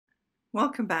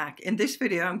Welcome back. In this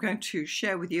video I'm going to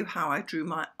share with you how I drew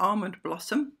my almond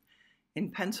blossom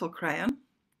in pencil crayon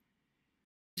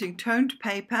using toned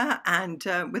paper and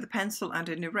with a pencil and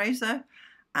an eraser,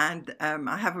 and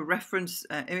I have a reference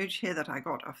image here that I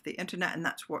got off the internet, and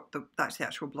that's the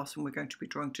actual blossom we're going to be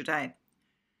drawing today.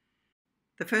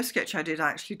 The first sketch I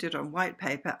actually did on white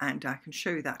paper, and I can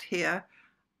show you that here,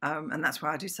 and that's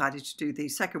why I decided to do the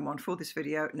second one for this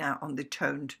video now on the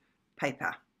toned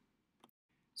paper.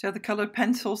 So the coloured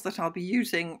pencils that I'll be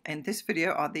using in this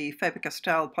video are the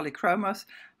Faber-Castell Polychromos.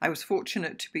 I was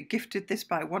fortunate to be gifted this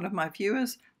by one of my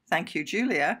viewers. Thank you,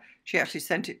 Julia. She actually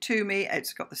sent it to me.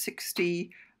 It's got the 60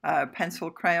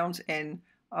 pencil crayons in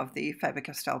of the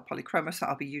Faber-Castell Polychromos, so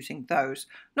I'll be using those.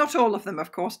 Not all of them,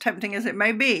 of course, tempting as it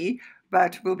may be,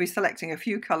 but we'll be selecting a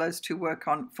few colours to work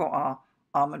on for our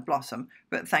almond blossom.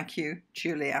 But thank you,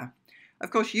 Julia. Of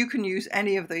course, you can use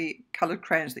any of the coloured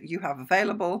crayons that you have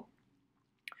available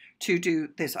to do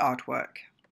this artwork.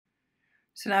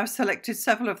 So now I've selected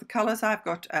several of the colours. I've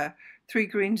got 3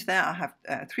 greens there, I have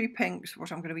 3 pinks,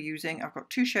 what I'm going to be using. I've got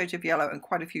 2 shades of yellow and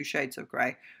quite a few shades of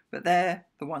grey, but they're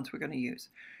the ones we're going to use.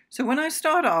 So when I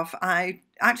start off, I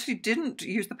actually didn't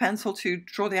use the pencil to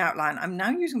draw the outline. I'm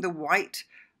now using the white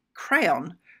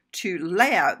crayon to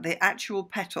lay out the actual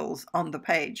petals on the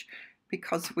page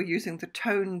because we're using the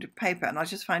toned paper, and I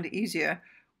just find it easier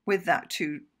with that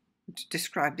to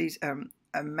describe these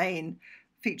main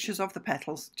features of the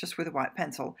petals just with a white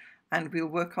pencil, and we'll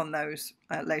work on those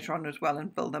later on as well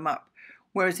and build them up.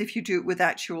 Whereas if you do it with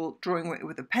actual drawing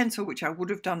with a pencil, which I would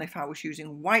have done if I was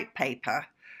using white paper,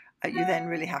 you then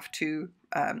really have to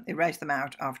erase them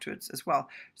out afterwards as well.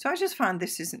 So I just found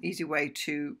this is an easy way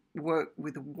to work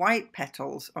with white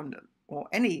petals on or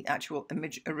any actual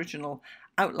original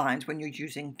outlines when you're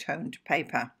using toned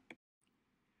paper.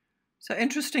 So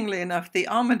interestingly enough, the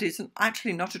almond is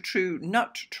actually not a true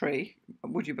nut tree,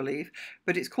 would you believe,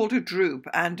 but it's called a drupe,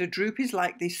 and a drupe is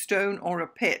like the stone or a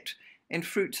pit in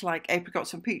fruits like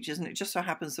apricots and peaches, and it just so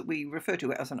happens that we refer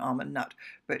to it as an almond nut,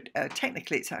 but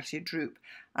technically it's actually a drupe,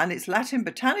 and its Latin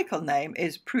botanical name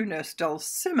is Prunus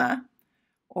dulcimer,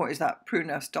 or is that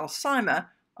Prunus dulcimer?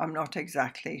 I'm not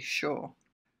exactly sure.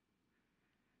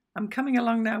 I'm coming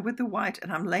along now with the white,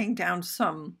 and I'm laying down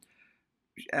some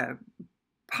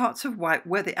parts of white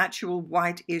where the actual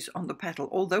white is on the petal.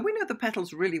 Although we know the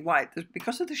petal's really white,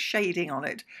 because of the shading on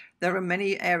it, there are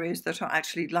many areas that are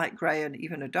actually light grey and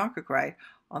even a darker grey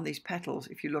on these petals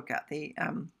if you look at the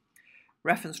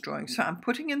reference drawing. So I'm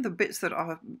putting in the bits that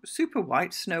are super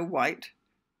white, snow white,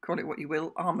 call it what you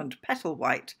will, almond petal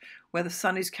white, where the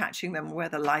sun is catching them, where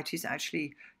the light is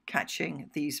actually catching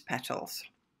these petals.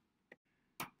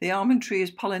 The almond tree is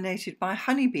pollinated by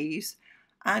honeybees,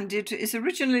 and it is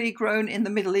originally grown in the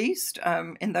Middle East,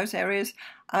 in those areas,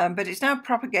 but it's now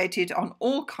propagated on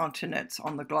all continents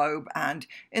on the globe and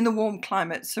in the warm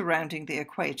climate surrounding the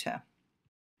equator.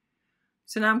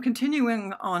 So now I'm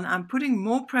continuing on, I'm putting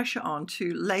more pressure on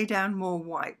to lay down more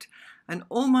white, and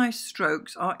all my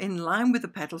strokes are in line with the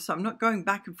petals, so I'm not going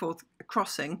back and forth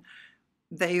crossing.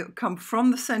 They come from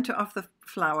the center of the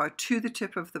flower to the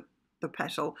tip of the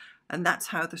petal, and that's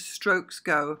how the strokes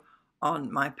go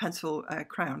on my pencil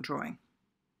crayon drawing.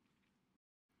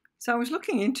 So I was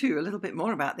looking into a little bit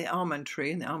more about the almond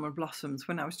tree and the almond blossoms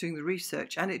when I was doing the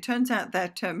research, and it turns out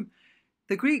that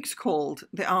the Greeks called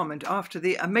the almond after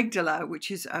the amygdala, which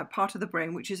is a part of the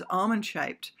brain which is almond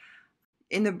shaped.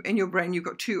 In your brain you've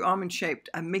got 2 almond shaped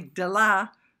amygdala,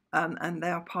 and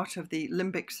they are part of the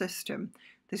limbic system.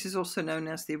 This is also known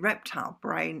as the reptile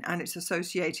brain, and it's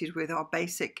associated with our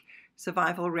basic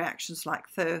survival reactions like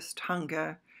thirst,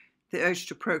 hunger, the urge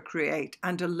to procreate,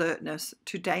 and alertness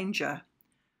to danger.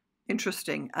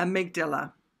 Interesting,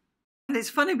 amygdala. And it's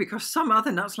funny because some other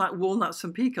nuts like walnuts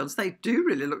and pecans, they do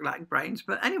really look like brains,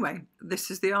 but anyway, this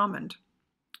is the almond.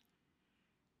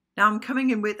 Now I'm coming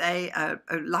in with a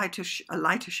lighter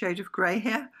shade of grey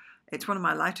here. It's one of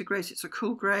my lighter greys, it's a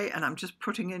cool grey, and I'm just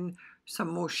putting in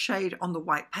some more shade on the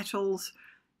white petals.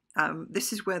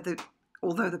 This is where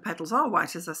although the petals are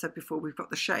white, as I said before, we've got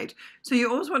the shade. So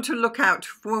you always want to look out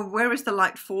for where is the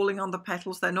light falling on the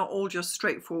petals. They're not all just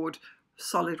straightforward,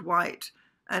 solid white.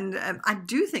 And I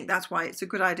do think that's why it's a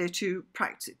good idea to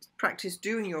practice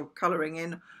doing your colouring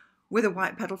in with a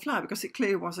white petal flower, because it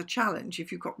clearly was a challenge.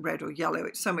 If you've got red or yellow,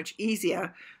 it's so much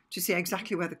easier to see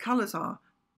exactly where the colours are.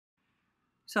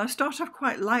 So I start off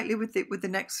quite lightly with the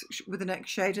next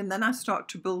shade, and then I start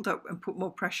to build up and put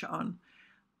more pressure on.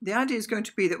 The idea is going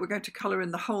to be that we're going to colour in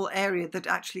the whole area that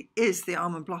actually is the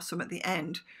almond blossom at the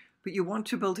end, but you want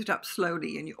to build it up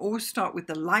slowly, and you always start with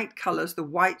the light colours, the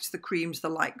whites, the creams, the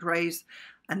light greys,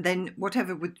 And then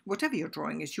whatever your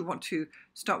drawing is, you want to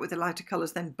start with the lighter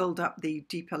colours, then build up the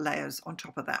deeper layers on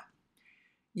top of that.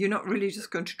 You're not really just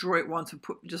going to draw it once and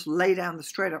just lay down the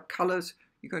straight up colours.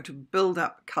 You're going to build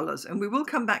up colours. And we will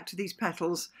come back to these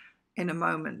petals in a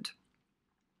moment.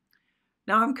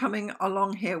 Now I'm coming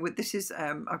along here with, this is,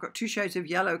 I've got 2 shades of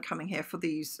yellow coming here for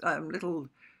these little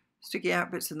sticky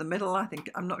out bits in the middle.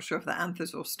 I'm not sure if they're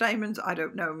anthers or stamens. I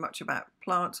don't know much about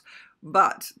plants,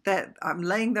 but I'm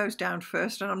laying those down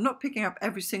first, and I'm not picking up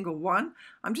every single one.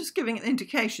 I'm just giving an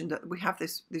indication that we have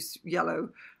this yellow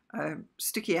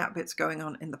sticky out bits going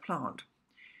on in the plant.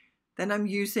 Then I'm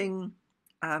using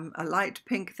a light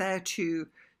pink there to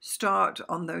start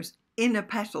on those inner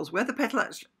petals where the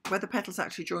petals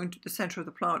actually join the center of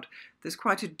the plant. There's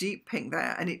quite a deep pink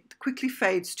there, and it quickly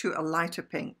fades to a lighter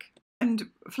pink. And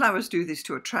flowers do this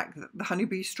to attract the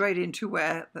honeybee straight into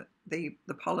where the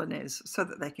pollen is, so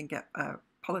that they can get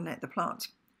pollinate the plants.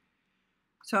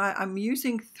 So I'm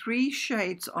using 3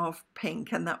 shades of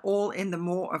pink, and they're all in the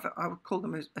more of I would call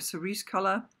them a cerise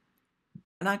color.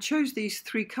 And I chose these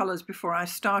 3 colors before I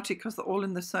started because they're all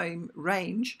in the same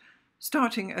range.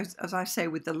 Starting, as I say,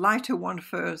 with the lighter one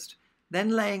first, then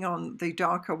laying on the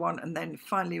darker one, and then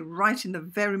finally right in the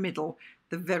very middle,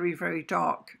 the very, very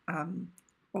dark,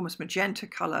 almost magenta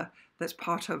color that's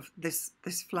part of this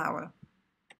flower.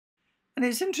 And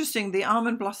it's interesting, the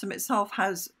almond blossom itself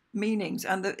has meanings,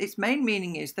 and its main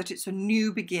meaning is that it's a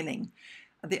new beginning.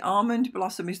 The almond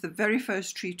blossom is the very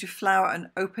first tree to flower and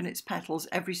open its petals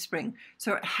every spring,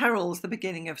 so it heralds the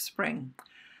beginning of spring.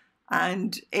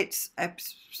 And it's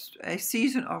a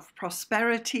season of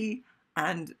prosperity,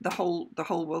 and the whole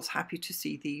world's happy to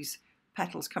see these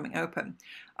petals coming open.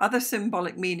 Other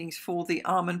symbolic meanings for the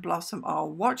almond blossom are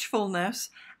watchfulness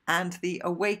and the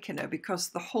awakener, because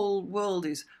the whole world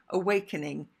is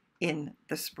awakening in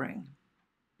the spring.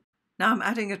 Now I'm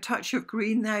adding a touch of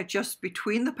green there just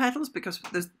between the petals because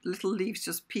there's little leaves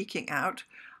just peeking out.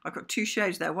 I've got 2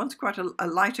 shades there. One's quite a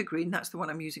lighter green, that's the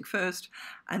one I'm using first,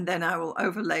 and then I will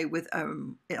overlay with,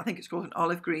 I think it's called an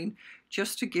olive green,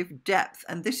 just to give depth.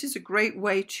 And this is a great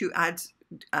way to add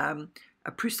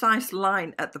a precise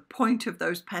line at the point of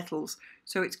those petals,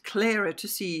 so it's clearer to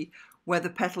see where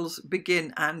the petals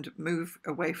begin and move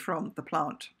away from the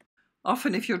plant.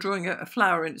 Often if you're drawing a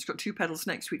flower and it's got 2 petals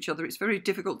next to each other, it's very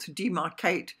difficult to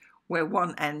demarcate where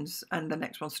one ends and the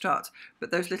next one starts. But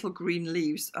those little green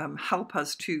leaves help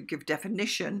us to give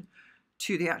definition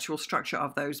to the actual structure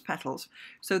of those petals.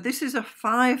 So this is a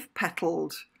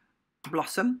 5-petaled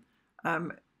blossom.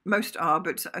 Most are,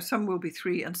 but some will be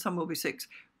 3 and some will be 6.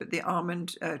 But the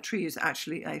almond tree is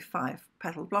actually a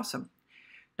 5-petaled blossom.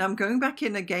 Now I'm going back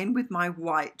in again with my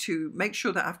white to make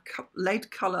sure that I've laid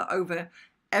colour over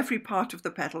every part of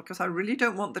the petal, because I really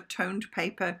don't want the toned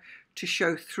paper to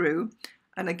show through.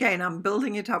 And again, I'm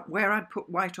building it up where I'd put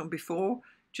white on before,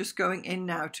 just going in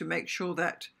now to make sure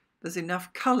that there's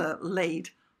enough colour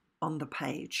laid on the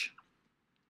page.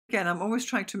 Again, I'm always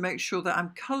trying to make sure that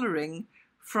I'm colouring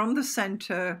from the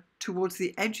centre towards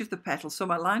the edge of the petal, so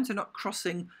my lines are not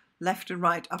crossing left and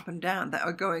right, up and down. They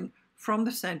are going from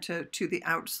the centre to the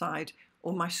outside,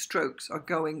 or my strokes are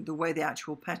going the way the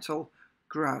actual petal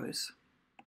grows.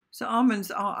 So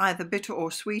almonds are either bitter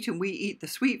or sweet, and we eat the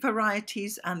sweet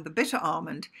varieties, and the bitter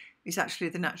almond is actually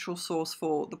the natural source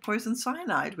for the poison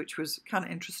cyanide, which was kind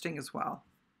of interesting as well.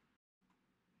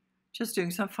 Just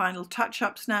doing some final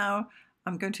touch-ups now.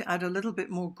 I'm going to add a little bit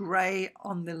more grey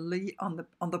on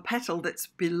the petal that's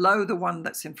below the one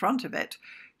that's in front of it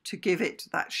to give it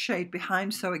that shade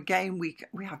behind. So again, we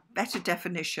have better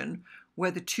definition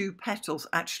where the 2 petals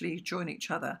actually join each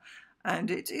other.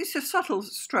 And it's a subtle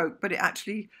stroke, but it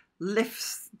actually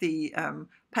lifts the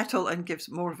petal and gives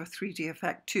more of a 3D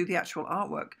effect to the actual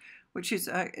artwork, which is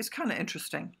kind of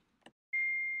interesting.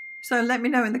 So let me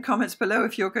know in the comments below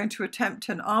if you're going to attempt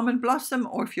an almond blossom,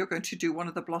 or if you're going to do one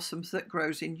of the blossoms that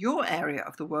grows in your area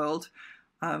of the world.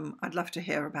 I'd love to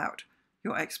hear about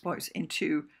your exploits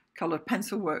into coloured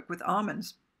pencil work with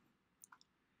almonds.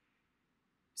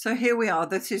 So here we are.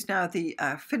 This is now the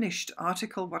finished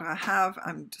article, what I have.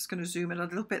 I'm just going to zoom in a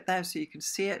little bit there so you can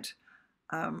see it.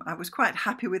 I was quite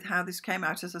happy with how this came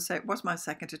out. As I say, it was my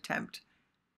 2nd attempt.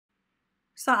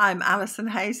 So I'm Alison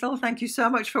Hazel. Thank you so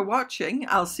much for watching.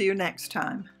 I'll see you next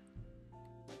time.